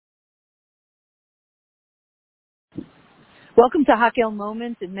Welcome to Hakel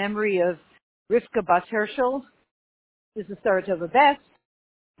Moment in memory of Rivka Bas Herschel. This is Sarah Tova Best.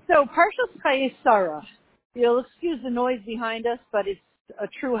 So, Parshas Chayei Sarah. You'll excuse the noise behind us, but it's a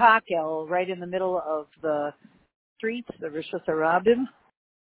true Hakel right in the middle of the street, the Rishus HaRabim.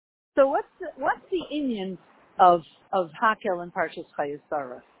 So, what's the inyan of Hakel and Parshas Chayei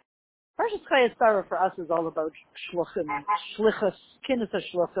Sarah? Parshas Chayei Sarah for us is all about shluchim, shlichus, kinnis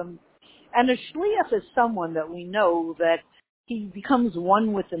shluchim. And a shliach is someone that we know that he becomes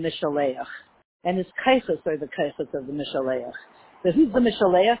one with the Mishaleach. And his kaichas are the kaichas of the Mishaleach. So who's the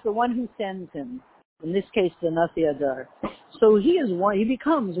Mishaleach? The one who sends him. In this case, the Nasi Hadar. So he is one, he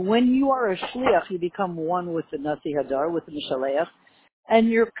becomes, when you are a shliach, you become one with the Nasi Hadar, with the Mishaleach. And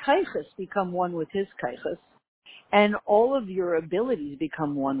your kaichas become one with his kaichas. And all of your abilities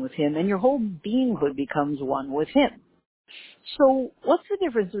become one with him. And your whole beinghood becomes one with him. So what's the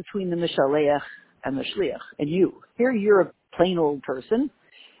difference between the Mishaleach and the Shliach and you? Here you're a plain old person,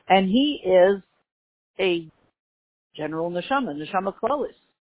 and he is a general neshama klalis,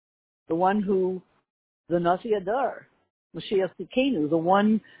 the one who, the Nasi Hadar, Mashiach Tzidkenu, the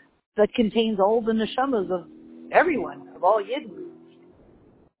one that contains all the neshamas of everyone, of all Yidden,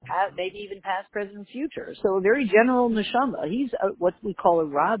 maybe even past, present, future. So a very general neshama. He's what we call a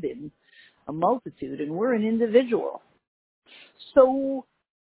rabin, a multitude, and we're an individual. So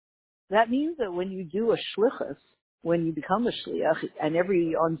that means that when you do a shlichus, when you become a shliach, and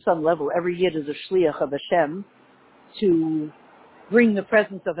on some level, every yid is a shliach of Hashem to bring the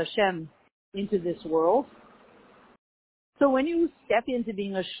presence of Hashem into this world. So when you step into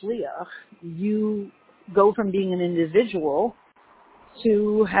being a shliach, you go from being an individual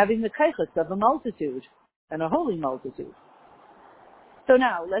to having the kaichas of a multitude, and a holy multitude. So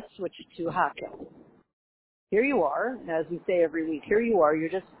now, let's switch to Hakel. Here you are, and as we say every week, here you are, you're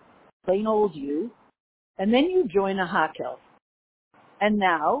just plain old you, and then you join a Hakel. And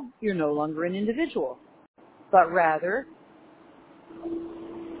now, you're no longer an individual, but rather,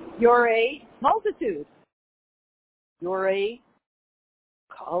 you're a multitude. You're a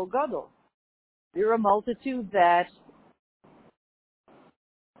Kol Gadol. You're a multitude that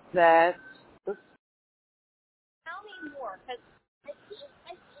tell me more, because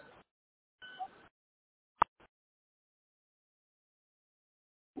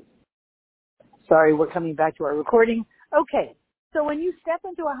sorry, we're coming back to our recording. Okay, so when you step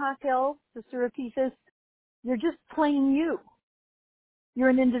into a Hakel, Sister Epiphysis, you're just plain you. You're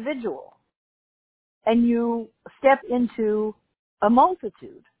an individual. And you step into a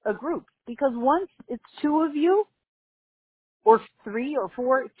multitude, a group. Because once it's two of you, or three or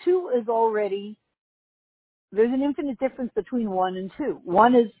four, two is already, there's an infinite difference between one and two.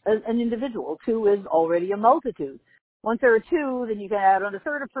 One is an individual. Two is already a multitude. Once there are two, then you can add on a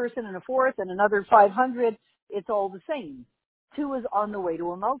third person and a fourth and another 500. It's all the same. Two is on the way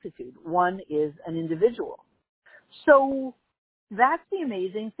to a multitude. One is an individual. So that's the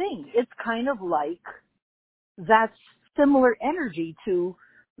amazing thing. It's kind of like that similar energy to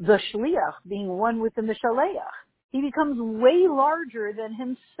the shliach being one with the mishaleach. He becomes way larger than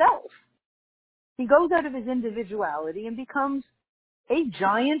himself. He goes out of his individuality and becomes a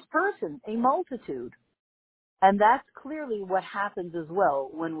giant person, a multitude. And that's clearly what happens as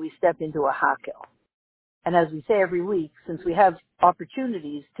well when we step into a Hakel. And as we say every week, since we have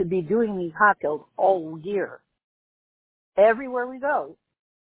opportunities to be doing these Hakels all year, everywhere we go,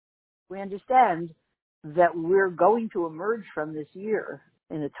 we understand that we're going to emerge from this year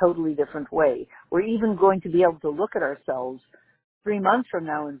in a totally different way. We're even going to be able to look at ourselves 3 months from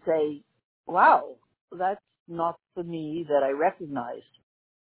now and say, wow, that's not the me that I recognized.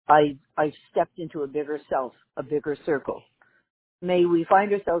 I've stepped into a bigger self, a bigger circle. May we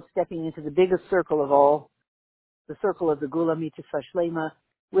find ourselves stepping into the biggest circle of all, the circle of the Gula Mitzvah Shlema,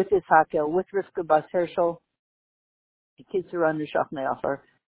 with this Hakel, with Rivka Bas Herschel, the kids who are under Shachnei Afar,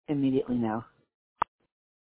 immediately now.